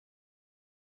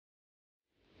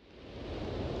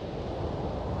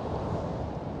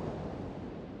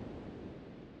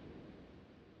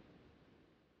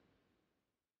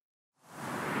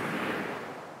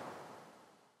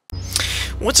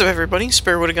What's up, everybody?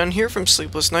 Sparewood here from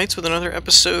Sleepless Nights with another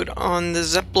episode on the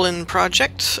Zeppelin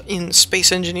project in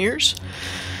Space Engineers.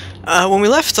 When we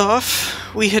left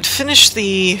off, we had finished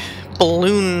the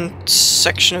balloon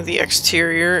section of the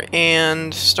exterior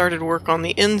and started work on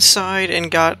the inside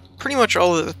and got pretty much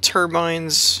all of the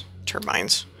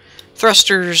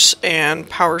thrusters and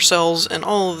power cells and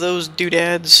all of those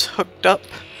doodads hooked up.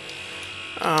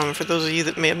 For those of you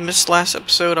that may have missed last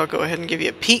episode, I'll go ahead and give you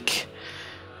a peek.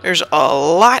 There's a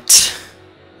lot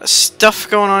of stuff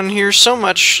going on here, so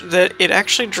much that it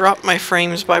actually dropped my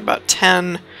frames by about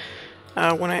 10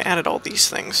 when I added all these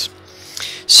things.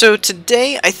 So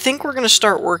today I think we're going to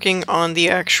start working on the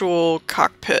actual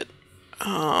cockpit,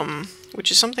 which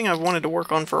is something I've wanted to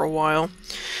work on for a while.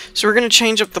 So we're going to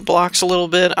change up the blocks a little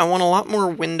bit. I want a lot more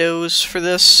windows for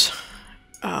this.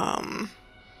 I'm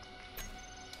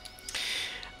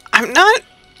not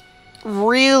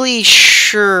really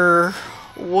sure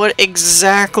what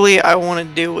exactly I want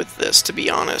to do with this, to be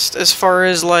honest. As far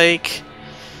as, like,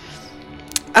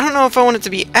 I don't know if I want it to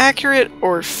be accurate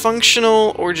or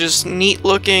functional or just neat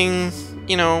looking,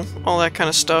 you know, all that kind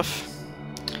of stuff.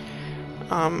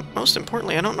 Most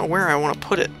importantly, I don't know where I want to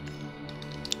put it.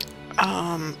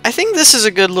 I think this is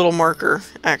a good little marker,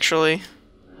 actually,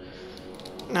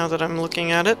 now that I'm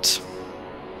looking at it.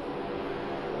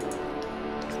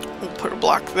 We'll put a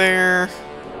block there.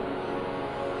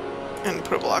 And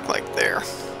put a block like there.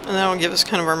 And that'll give us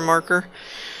kind of our marker.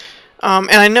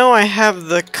 And I know I have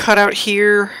the cutout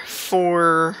here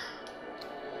for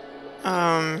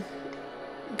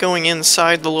going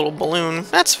inside the little balloon.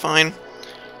 That's fine.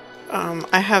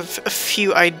 I have a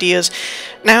few ideas.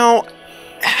 Now,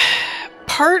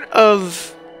 part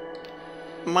of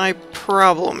my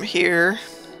problem here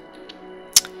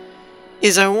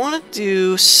is I want to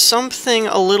do something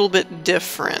a little bit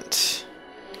different.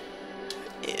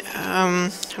 How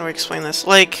do I explain this?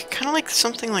 Like, kind of like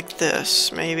something like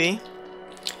this, maybe.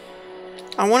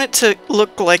 I want it to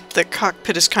look like the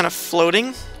cockpit is kind of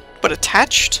floating, but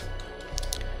attached.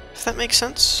 If that makes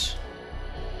sense.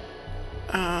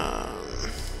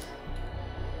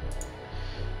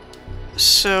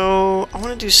 So, I want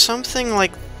to do something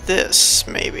like this,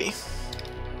 maybe.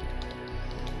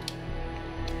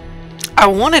 I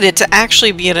wanted it to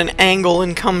actually be at an angle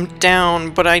and come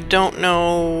down, but I don't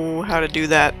know how to do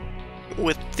that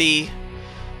with the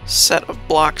set of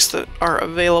blocks that are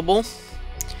available.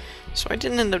 So I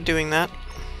didn't end up doing that.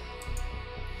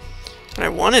 But I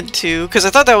wanted to, because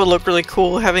I thought that would look really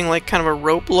cool, having like kind of a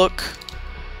rope look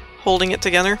holding it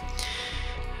together.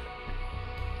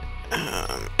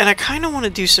 And I kind of want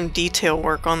to do some detail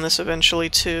work on this eventually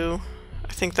too.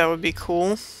 I think that would be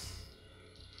cool.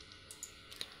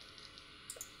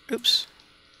 Oops.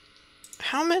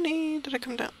 How many did I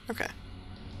come down? Okay.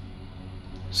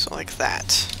 So like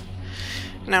that.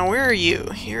 Now where are you?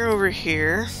 You're over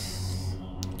here.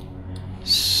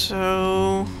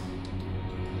 So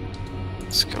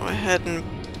let's go ahead and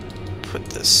put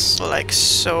this like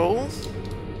so.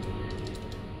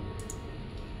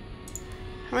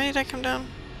 How many did I come down?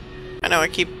 I know I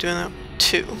keep doing that.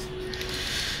 2.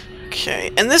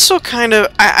 Okay, and this will kind of,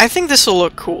 I think this will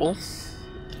look cool.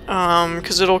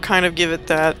 Because it'll kind of give it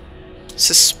that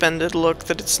suspended look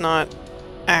that it's not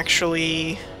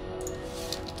actually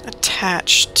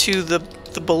attached to the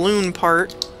balloon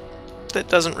part. That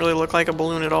doesn't really look like a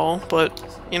balloon at all, but,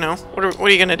 you know, what are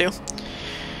you gonna do?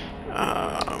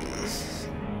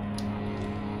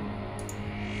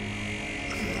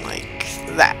 Like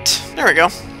that. There we go.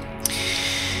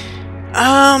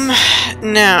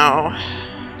 Now,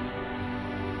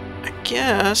 I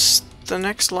guess the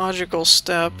next logical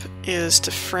step is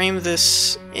to frame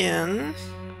this in.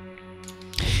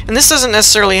 And this doesn't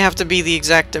necessarily have to be the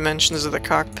exact dimensions of the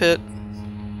cockpit.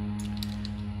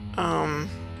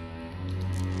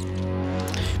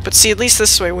 But see, at least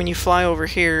this way, when you fly over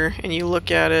here and you look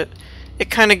at it, it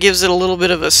kind of gives it a little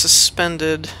bit of a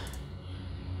suspended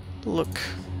look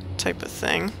type of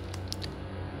thing.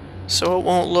 So it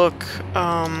won't look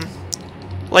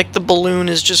like the balloon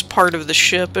is just part of the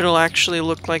ship. It'll actually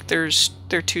look like they're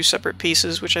 2 separate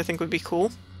pieces, which I think would be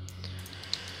cool.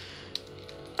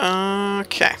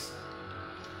 Okay.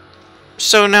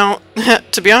 So now,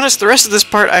 to be honest, the rest of this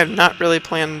part I have not really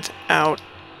planned out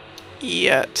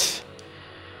yet.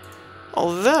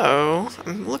 Although,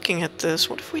 I'm looking at this,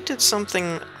 what if we did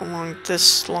something along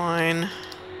this line?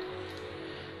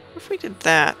 What if we did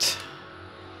that?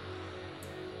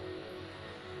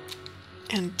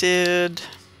 And did...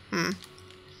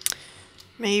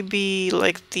 maybe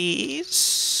like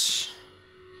these?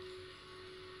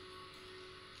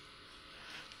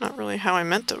 Not really how I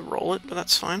meant to roll it, but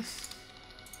that's fine.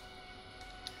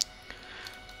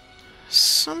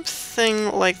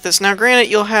 something like this. Now, granted,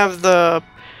 you'll have the...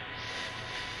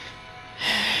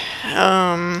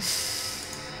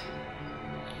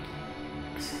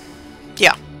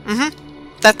 yeah.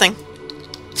 That thing.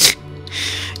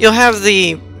 You'll have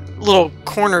the little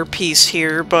corner piece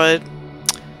here, but...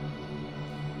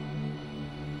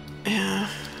 yeah.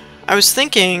 I was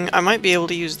thinking I might be able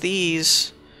to use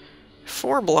these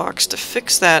 4 blocks to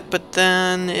fix that, but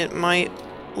then it might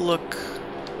look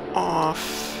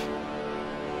off.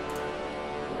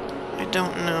 I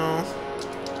don't know.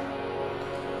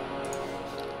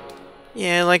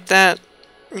 Yeah, like that.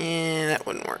 Yeah, that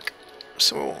wouldn't work.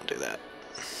 So we won't do that.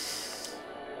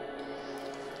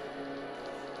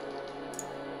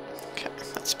 Okay,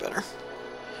 that's better.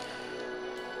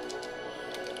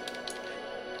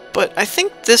 But I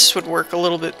think this would work a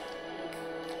little bit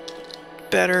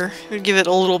better. It would give it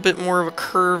a little bit more of a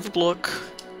curved look,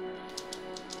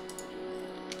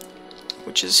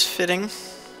 which is fitting.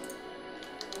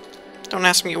 Don't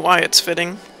ask me why it's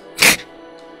fitting.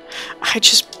 I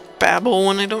just babble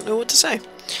when I don't know what to say.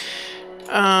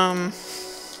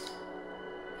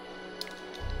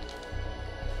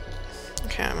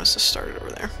 Okay, I must have started over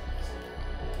there.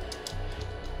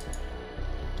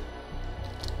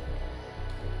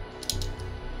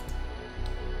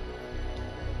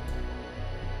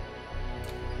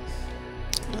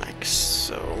 Like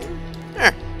so.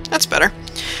 There, that's better.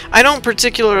 I don't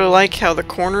particularly like how the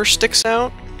corner sticks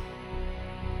out,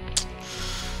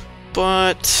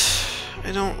 but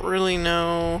I don't really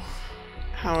know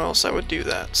how else I would do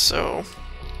that, so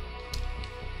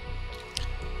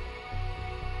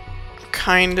I'm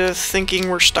kind of thinking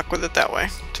we're stuck with it that way,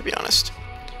 to be honest.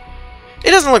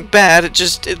 It doesn't look bad,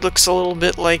 it looks a little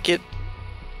bit like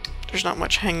there's not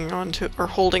much hanging on to or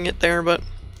holding it there, but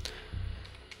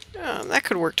that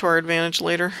could work to our advantage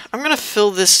later. I'm gonna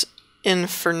fill this in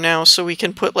for now so we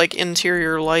can put like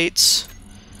interior lights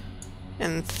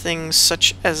and things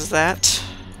such as that.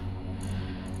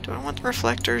 Do I want the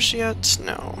reflectors yet?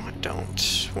 No, I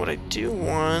don't. What I do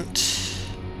want...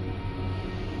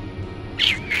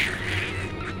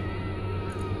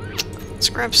 let's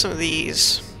grab some of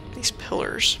these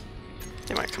pillars.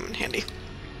 They might come in handy.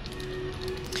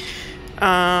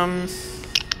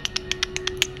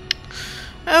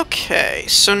 Okay,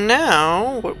 so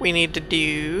now what we need to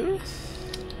do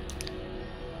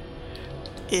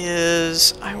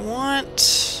is I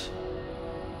want...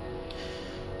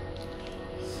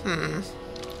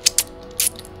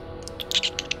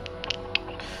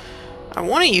 I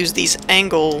want to use these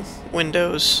angle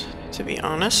windows, to be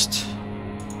honest.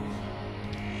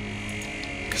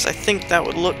 Because I think that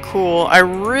would look cool. I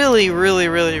really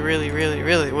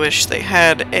wish they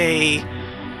had a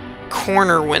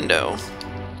corner window.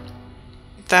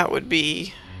 That would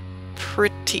be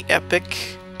pretty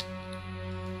epic.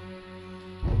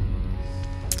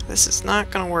 This is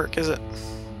not gonna work, is it?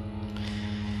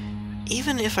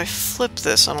 Even if I flip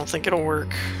this, I don't think it'll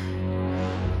work.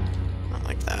 Not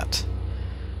like that.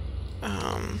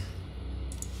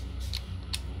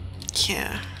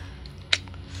 Yeah.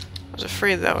 I was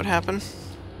afraid that would happen.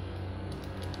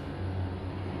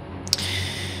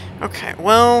 Okay,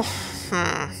 well,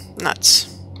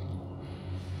 nuts.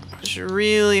 I was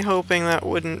really hoping that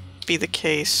wouldn't be the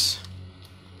case.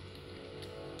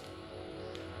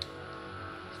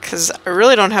 Because I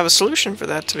really don't have a solution for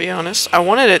that, to be honest. I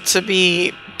wanted it to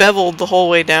be beveled the whole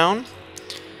way down.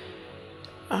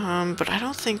 But I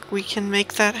don't think we can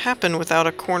make that happen without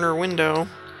a corner window.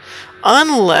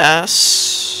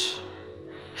 Unless...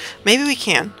 maybe we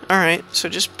can. Alright, so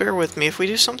just bear with me. If we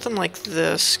do something like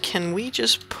this, can we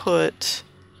just put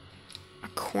a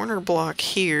corner block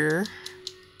here?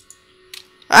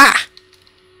 Ah!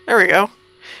 There we go.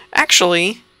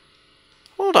 Actually,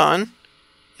 hold on.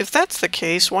 If that's the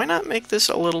case, why not make this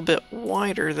a little bit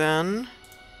wider then?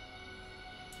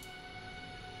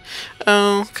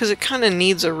 Oh, because it kind of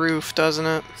needs a roof, doesn't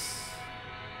it?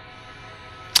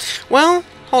 Well,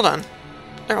 hold on.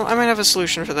 I might have a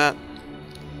solution for that.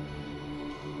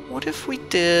 What if we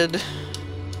did...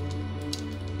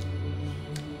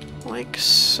 like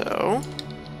so?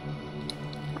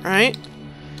 Right?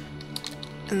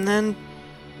 And then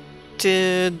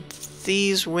did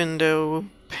these window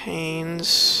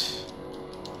panes...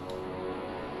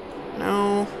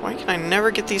 no, why can I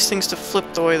never get these things to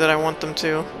flip the way that I want them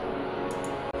to?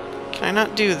 Can I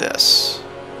not do this?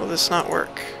 Will this not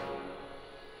work?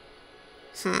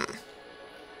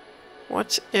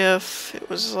 What if it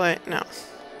was like... no.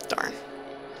 Darn.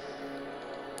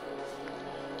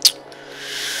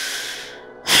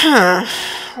 Huh.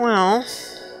 Well...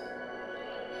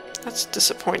 that's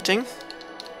disappointing.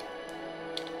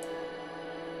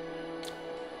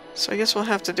 So I guess we'll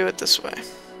have to do it this way.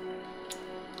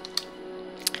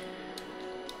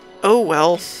 Oh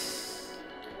well.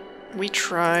 We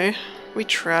try. We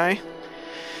try.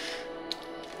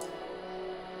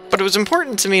 But it was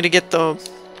important to me to get the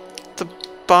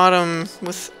bottom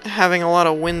with having a lot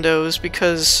of windows,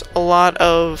 because a lot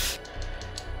of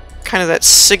kind of that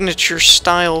signature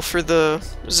style for the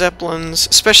Zeppelins,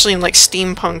 especially in like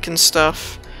steampunk and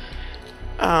stuff,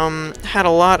 had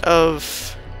a lot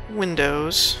of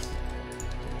windows,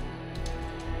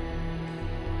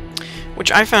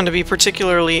 which I found to be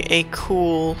particularly a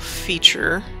cool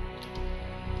feature.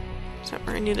 Is that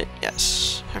where I need it?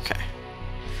 Yes. Okay.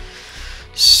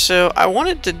 So I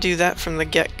wanted to do that from the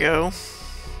get-go.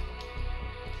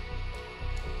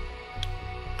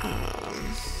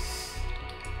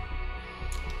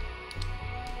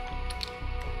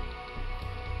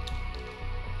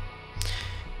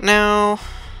 Now,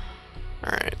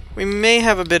 alright, we may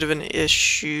have a bit of an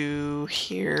issue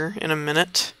here in a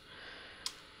minute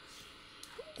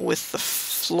with the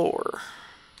floor,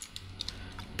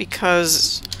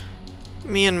 because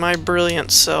me and my brilliant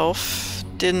self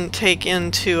didn't take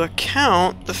into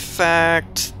account the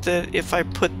fact that if I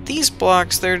put these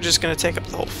blocks, they're just going to take up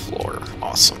the whole floor.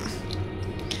 Awesome.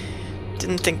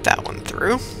 Didn't think that one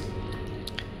through.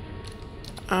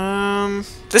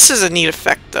 This is a neat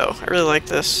effect, though. I really like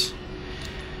this.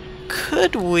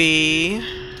 Could we...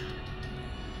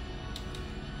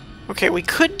 Okay, we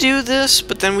could do this,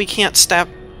 but then we can't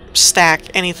stack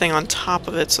anything on top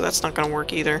of it, so that's not going to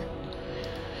work either.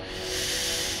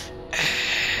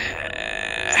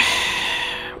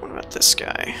 What about this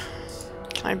guy?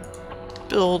 Can I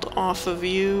build off of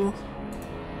you?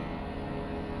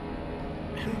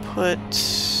 And put...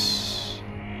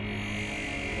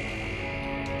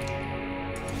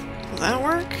 Will that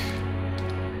work?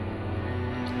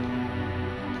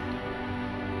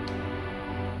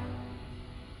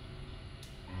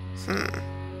 Do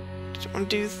I want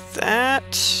to do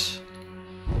that?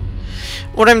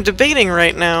 What I'm debating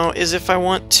right now is if I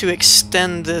want to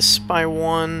extend this by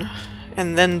one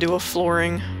and then do a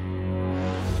flooring.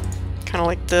 Kind of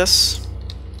like this.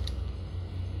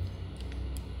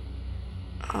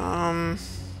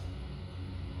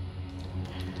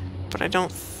 But I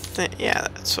don't think... Yeah,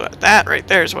 that's what... That right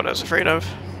there is what I was afraid of.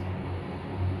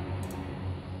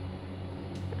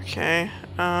 Okay,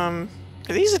 are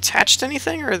these attached to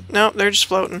anything, or... No, they're just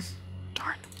floating.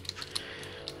 Darn.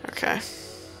 Okay.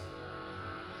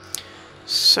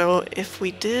 So, if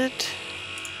we did...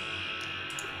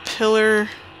 Pillar...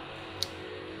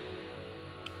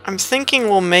 I'm thinking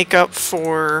we'll make up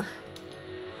for...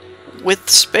 width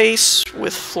space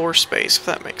with floor space, if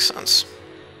that makes sense.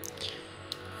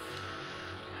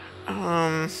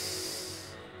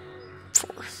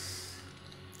 Four.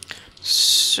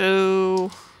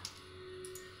 So...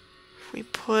 if we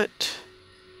put...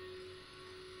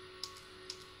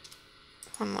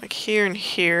 one like here and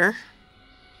here...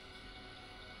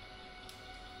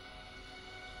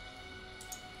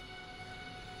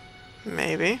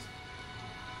 maybe.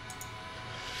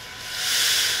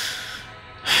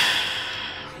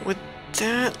 Would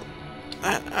that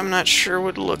I'm not sure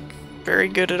would look very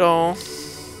good at all.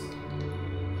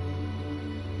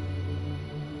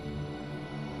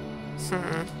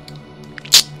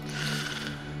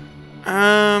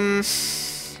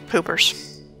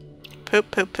 Poopers.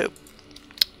 Poop, poop, poop.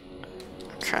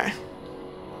 Okay.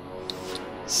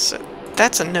 So,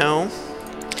 that's a no.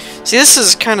 See, this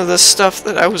is kind of the stuff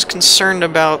that I was concerned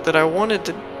about, that I wanted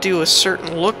to do a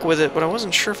certain look with it, but I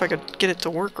wasn't sure if I could get it to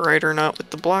work right or not with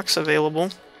the blocks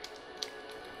available.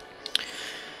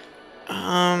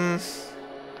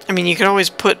 I mean, you could always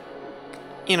put,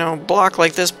 you know, block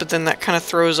like this, but then that kind of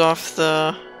throws off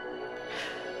the...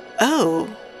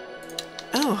 Oh!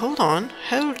 Oh, hold on.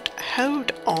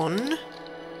 Hold on.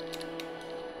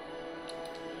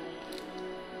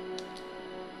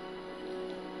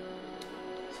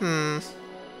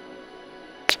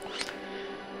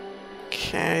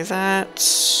 Okay,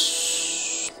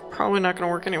 that's probably not going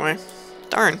to work anyway.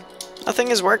 Darn. Nothing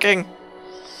is working.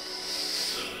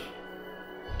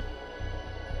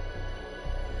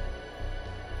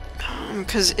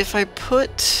 Because if I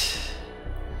put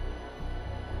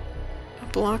a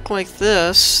block like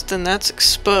this, then that's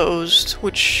exposed,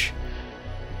 which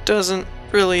doesn't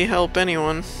really help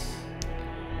anyone.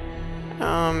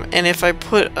 And if I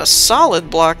put a solid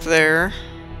block there,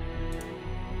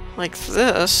 like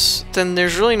this, then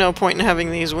there's really no point in having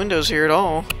these windows here at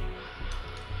all.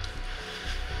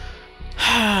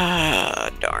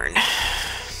 Darn.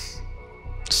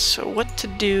 So what to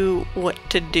do, what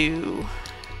to do.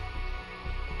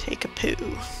 Take a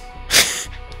poo.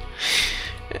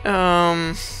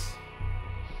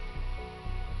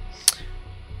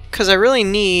 Because I really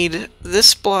need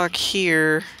this block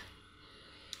here,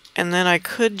 and then I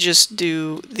could just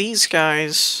do these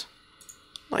guys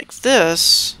like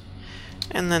this,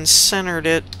 and then centered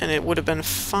it, and it would have been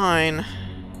fine.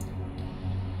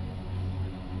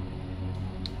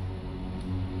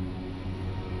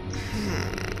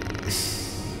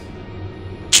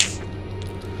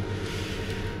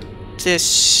 This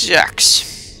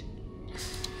sucks.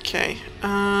 Okay,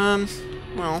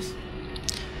 well,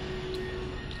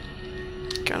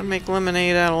 gotta make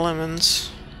lemonade out of lemons.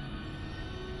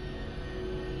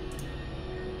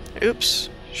 Oops,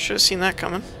 should have seen that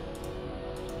coming.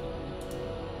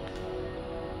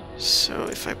 So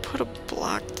if I put a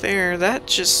block there, that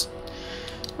just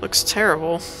looks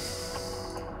terrible.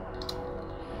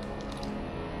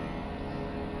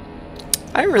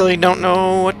 I really don't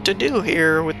know what to do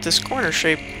here with this corner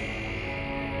shape.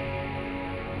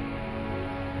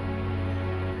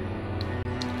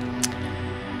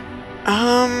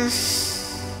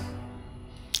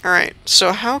 Alright,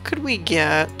 so how could we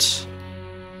get...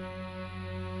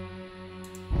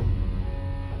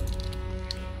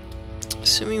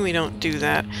 Assuming we don't do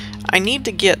that, I need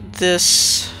to get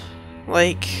this,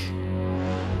 like,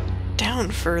 down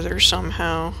further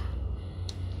somehow.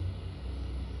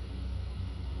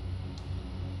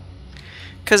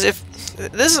 Because if...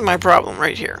 This is my problem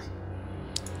right here.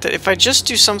 That if I just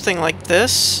do something like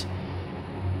this,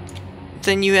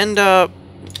 then you end up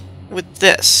with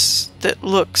this that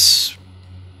looks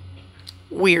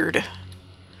weird.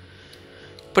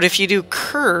 But if you do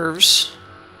curves,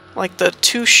 like the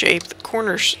two shape, the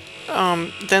corners,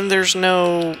 then there's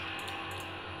no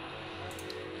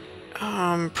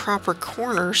proper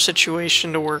corner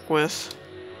situation to work with.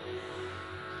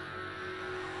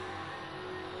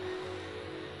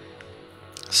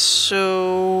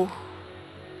 So,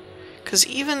 because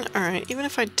even, alright, even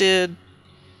if I did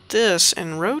this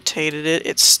and rotated it,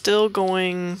 it's still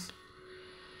going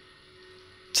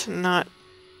to not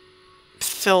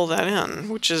fill that in,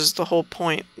 which is the whole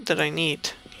point that I need.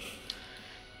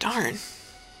 Darn.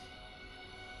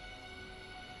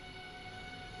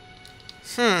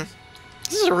 This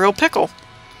is a real pickle.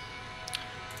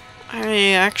 I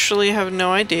actually have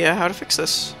no idea how to fix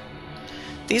this.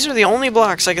 These are the only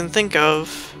blocks I can think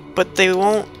of, but they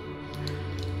won't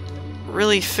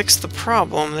really fix the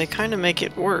problem. They kind of make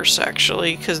it worse,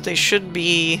 actually, because they should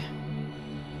be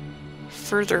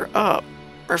further up,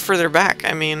 or further back,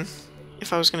 I mean,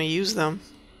 if I was going to use them.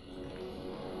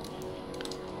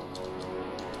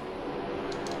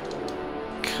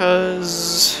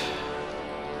 Because...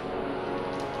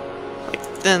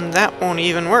 like, then that won't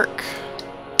even work.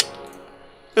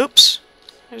 Oops.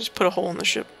 I just put a hole in the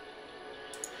ship.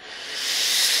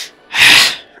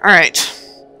 Alright.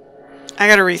 I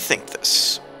gotta rethink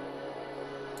this.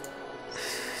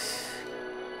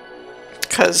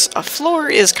 Because a floor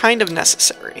is kind of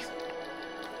necessary.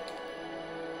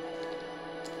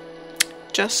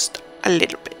 Just a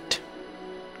little bit.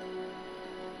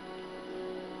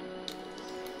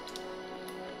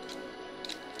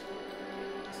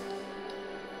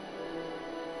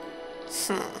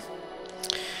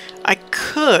 I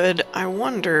could, I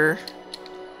wonder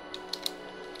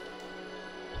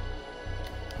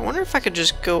if I could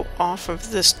just go off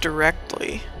of this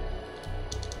directly.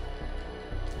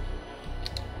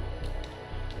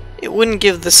 It wouldn't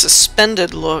give the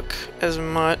suspended look as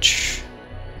much.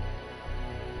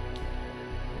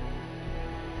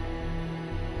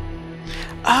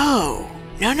 Oh!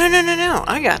 No, no, no, no, no!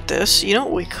 I got this. You know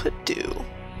what we could do?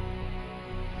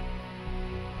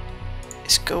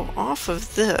 Is go off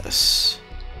of this.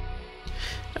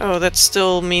 Oh, that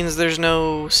still means there's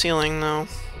no ceiling, though.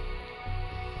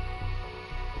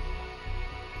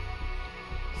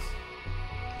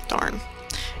 Darn.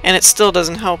 And it still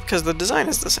doesn't help because the design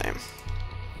is the same.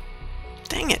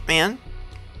 Dang it, man.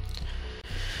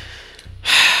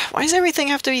 Why does everything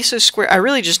have to be so square? I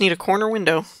really just need a corner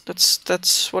window.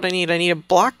 That's what I need. I need a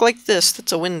block like this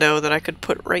that's a window that I could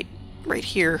put right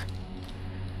here.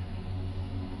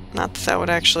 Not that that would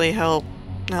actually help,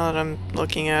 now that I'm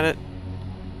looking at it.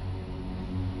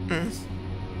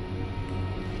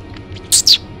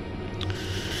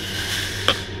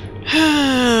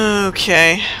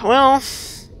 Okay, well,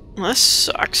 this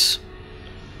sucks.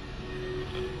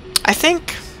 I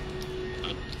think...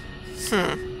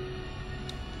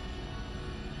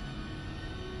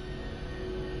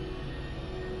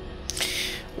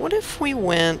 What if we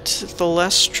went the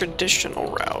less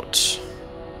traditional route?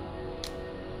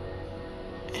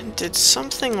 And did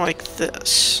something like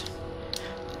this.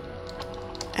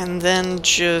 And then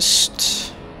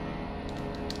just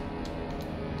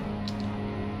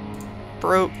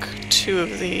broke two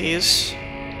of these.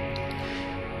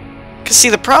 Because see,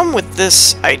 the problem with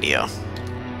this idea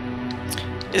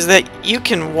is that you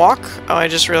can walk... Oh, I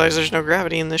just realized there's no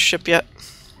gravity in this ship yet.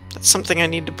 That's something I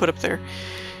need to put up there.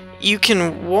 You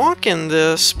can walk in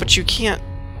this, but you can't...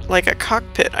 Like a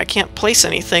cockpit, I can't place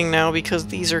anything now because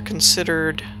these are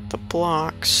considered the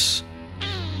blocks.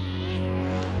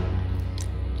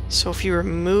 So if you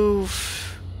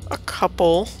remove a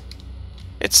couple,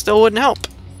 it still wouldn't help.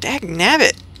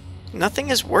 Dagnabbit! Nothing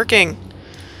is working.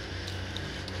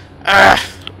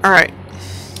 Alright.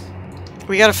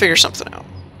 We gotta figure something out.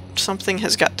 Something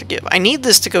has got to give. I need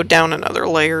this to go down another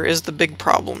layer is the big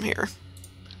problem here.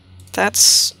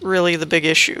 That's really the big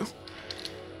issue.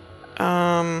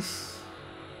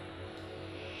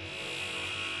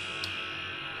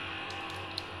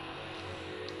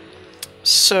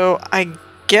 So I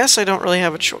guess I don't really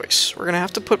have a choice. We're gonna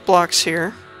have to put blocks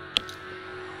here.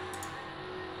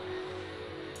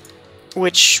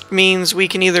 Which means we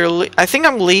can either... I think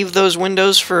I'm leave those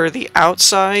windows for the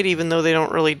outside, even though they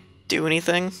don't really do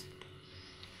anything.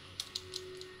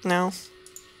 No.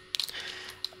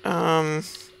 And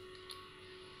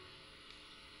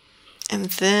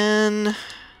then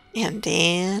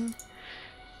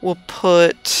we'll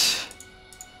put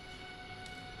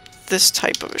this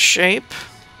type of a shape.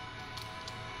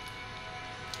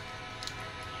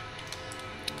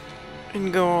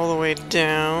 And go all the way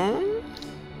down.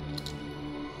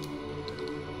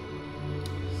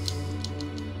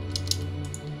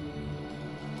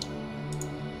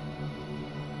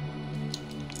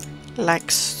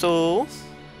 Like so.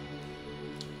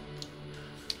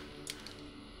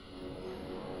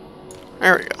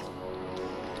 There we go.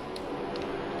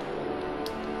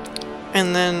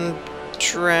 And then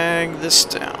drag this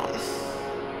down.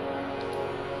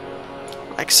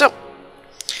 Like so.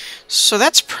 So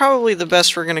that's probably the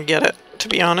best we're gonna get it, to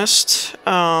be honest,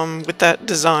 with that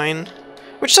design.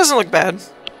 Which doesn't look bad.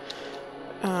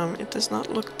 It does not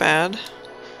look bad.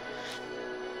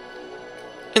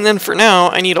 And then for now,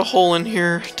 I need a hole in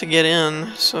here to get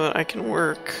in so that I can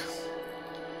work.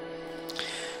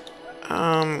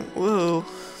 Whoa.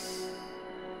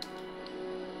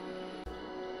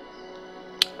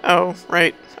 Oh,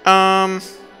 right.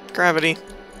 Gravity.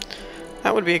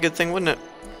 That would be a good thing, wouldn't it?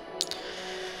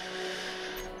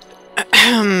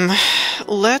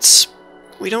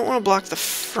 We don't want to block the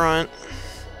front.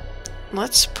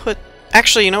 Let's put...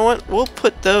 Actually, you know what? We'll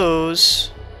put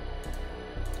those...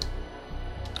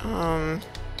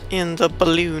 in the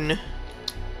balloon.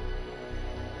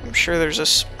 I'm sure there's a...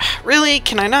 Really?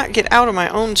 Can I not get out of my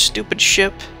own stupid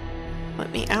ship?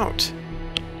 Let me out.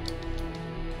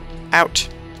 Out.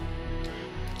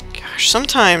 Gosh,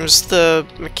 sometimes the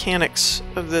mechanics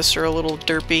of this are a little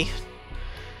derpy.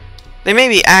 They may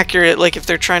be accurate, like if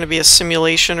they're trying to be a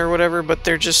simulation or whatever, but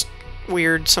they're just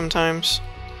weird sometimes.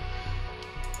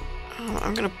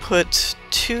 I'm gonna put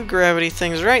 2 gravity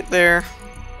things right there.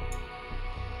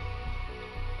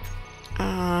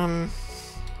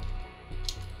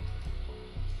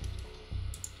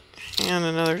 And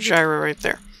another gyro right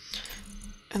there.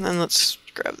 And then let's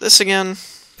grab this again.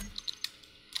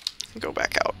 And go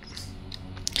back out.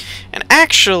 And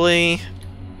actually,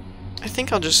 I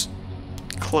think I'll just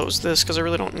close this because I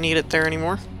really don't need it there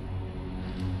anymore.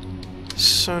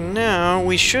 So now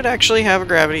we should actually have a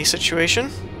gravity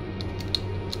situation.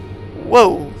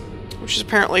 Whoa! Which is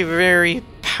apparently very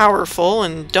powerful,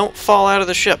 and don't fall out of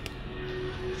the ship.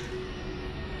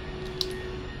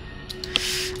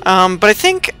 But I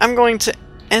think I'm going to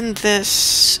end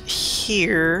this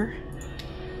here,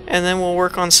 and then we'll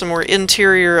work on some more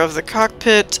interior of the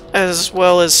cockpit, as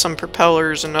well as some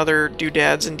propellers and other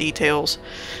doodads and details.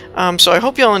 So I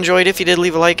hope you all enjoyed. If you did,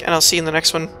 leave a like, and I'll see you in the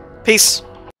next one. Peace!